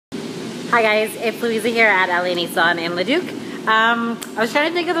Hi guys, it's Louisa here at LA Nissan in Leduc. I was trying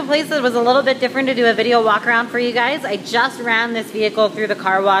to think of a place that was a little bit different to do a video walk around for you guys. I just ran this vehicle through the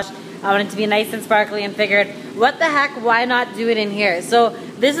car wash. I wanted it to be nice and sparkly and figured, what the heck, why not do it in here? So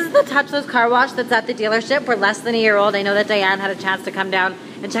this is the touchless car wash that's at the dealership. We're less than a year old. I know that Diane had a chance to come down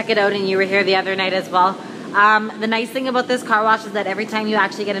and check it out, and you were here the other night as well. The nice thing about this car wash is that every time you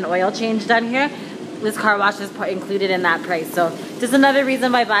actually get an oil change done here, this car wash is included in that price. So just another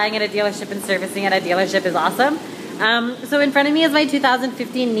reason why buying at a dealership and servicing at a dealership is awesome. So in front of me is my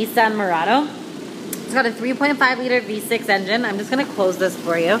 2015 Nissan Murano. It's got a 3.5 liter V6 engine. I'm just gonna close this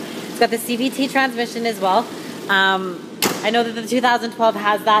for you. It's got the CVT transmission as well. I know that the 2012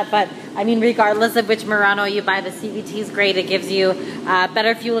 has that, but I mean, regardless of which Murano you buy, the CVT is great. It gives you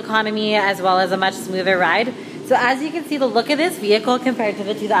better fuel economy as well as a much smoother ride. So as you can see, the look of this vehicle compared to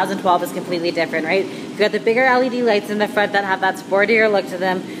the 2012 is completely different, right? You've got the bigger LED lights in the front that have that sportier look to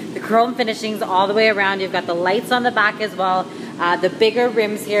them. The chrome finishings all the way around. You've got the lights on the back as well. The bigger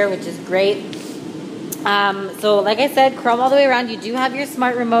rims here, which is great. So like I said, chrome all the way around. You do have your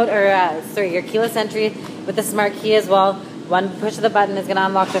smart remote, or your keyless entry with the smart key as well. One push of the button is gonna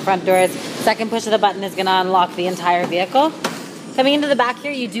unlock the front doors. Second push of the button is gonna unlock the entire vehicle. Coming into the back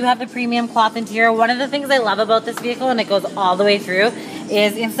here, you do have the premium cloth interior. One of the things I love about this vehicle, and it goes all the way through,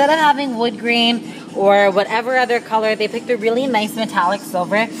 is instead of having wood grain or whatever other color, they picked a really nice metallic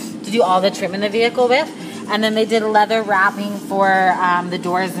silver to do all the trim in the vehicle with. And then they did leather wrapping for the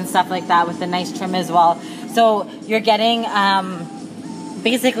doors and stuff like that with the nice trim as well. So you're getting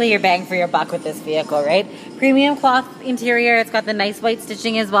basically your bang for your buck with this vehicle, right? Premium cloth interior. It's got the nice white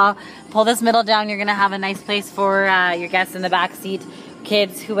stitching as well. Pull this middle down. You're going to have a nice place for your guests in the back seat,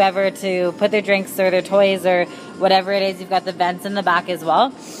 kids, whoever, to put their drinks or their toys or whatever it is. You've got the vents in the back as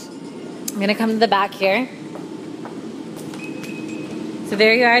well. I'm going to come to the back here. So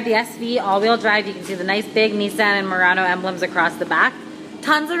there you are, the SV all-wheel drive. You can see the nice big Nissan and Murano emblems across the back.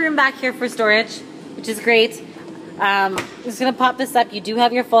 Tons of room back here for storage, which is great. I'm just going to pop this up. You do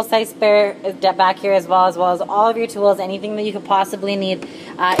have your full-size spare back here as well as all of your tools, anything that you could possibly need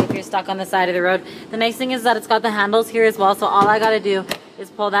if you're stuck on the side of the road. The nice thing is that it's got the handles here as well, so all I got to do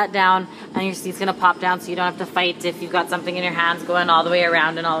is pull that down and your seat's going to pop down, so you don't have to fight if you've got something in your hands going all the way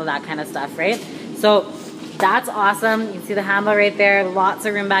around and all of that kind of stuff, right? So that's awesome. You can see the handle right there. Lots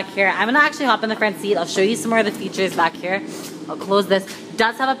of room back here. I'm going to actually hop in the front seat. I'll show you some more of the features back here. I'll close this. It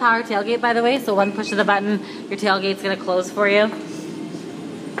does have a power tailgate, by the way, so one push of the button, your tailgate's going to close for you.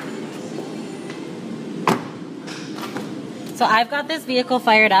 So I've got this vehicle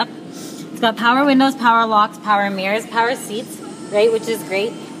fired up. It's got power windows, power locks, power mirrors, power seats, right, which is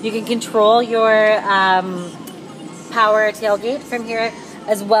great. You can control your power tailgate from here,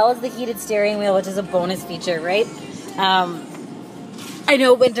 as well as the heated steering wheel, which is a bonus feature, right? I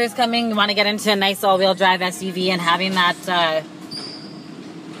know winter's coming. You want to get into a nice all-wheel drive SUV, and having that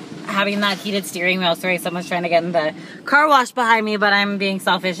heated steering wheel. Sorry, someone's trying to get in the car wash behind me, but I'm being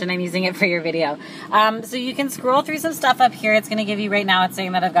selfish and I'm using it for your video. So you can scroll through some stuff up here. It's going to give you, right now, it's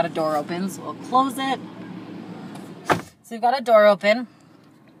saying that I've got a door open, so we'll close it. So you've got a door open.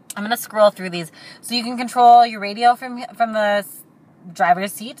 I'm going to scroll through these. So you can control your radio from the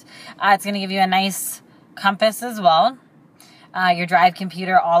driver's seat. It's going to give you a nice compass as well. Your drive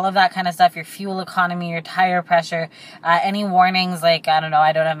computer, all of that kind of stuff, your fuel economy, your tire pressure, any warnings like, I don't know,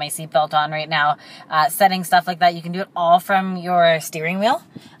 I don't have my seatbelt on right now, setting stuff like that. You can do it all from your steering wheel,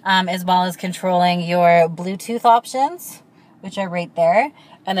 as well as controlling your Bluetooth options, which are right there.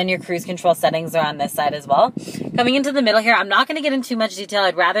 And then your cruise control settings are on this side as well. Coming into the middle here, I'm not going to get into too much detail.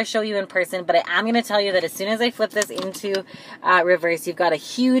 I'd rather show you in person, but I am going to tell you that as soon as I flip this into reverse, you've got a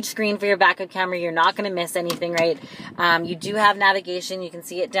huge screen for your backup camera. You're not going to miss anything, right? You do have navigation. You can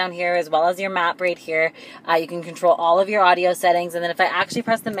see it down here as well as your map right here. You can control all of your audio settings. And then if I actually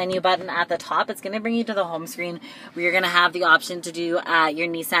press the menu button at the top, it's going to bring you to the home screen where you're going to have the option to do your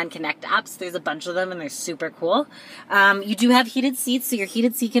Nissan Connect apps. There's a bunch of them and they're super cool. You do have heated seats, so your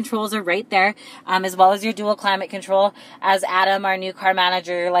heated seat controls are right there, as well as your dual climate control. As Adam, our new car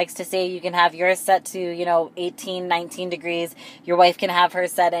manager, likes to say, you can have yours set to, 18, 19 degrees. Your wife can have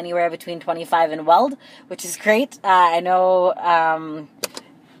hers set anywhere between 25 and weld, which is great. I know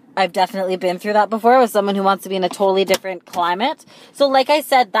I've definitely been through that before with someone who wants to be in a totally different climate. So like I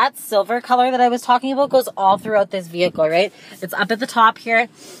said, that silver color that I was talking about goes all throughout this vehicle, right? It's up at the top here.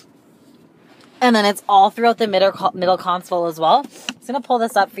 And then it's all throughout the middle console as well. I'm just going to pull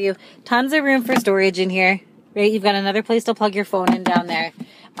this up for you. Tons of room for storage in here, right? You've got another place to plug your phone in down there.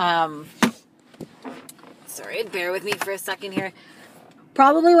 Sorry, bear with me for a second here.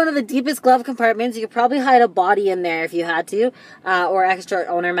 Probably one of the deepest glove compartments. You could probably hide a body in there if you had to, or extra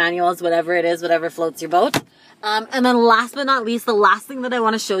owner manuals, whatever it is, whatever floats your boat. And then last but not least, the last thing that I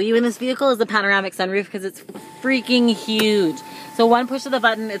want to show you in this vehicle is the panoramic sunroof, because it's freaking huge. So one push of the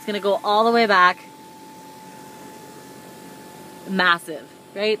button, it's going to go all the way back. Massive,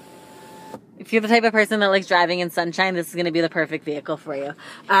 right? If you're the type of person that likes driving in sunshine, this is going to be the perfect vehicle for you.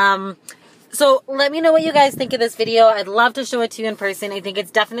 So let me know what you guys think of this video. I'd love to show it to you in person. I think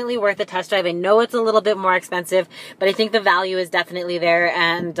it's definitely worth a test drive. I know it's a little bit more expensive, but I think the value is definitely there,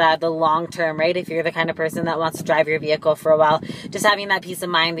 and the long term, right? If you're the kind of person that wants to drive your vehicle for a while, just having that peace of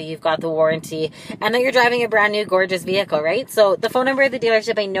mind that you've got the warranty and that you're driving a brand new gorgeous vehicle, right? So the phone number of the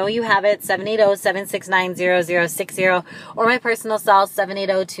dealership, I know you have it, 780-769-0060, or my personal cell,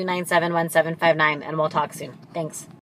 780-297-1759, and we'll talk soon. Thanks.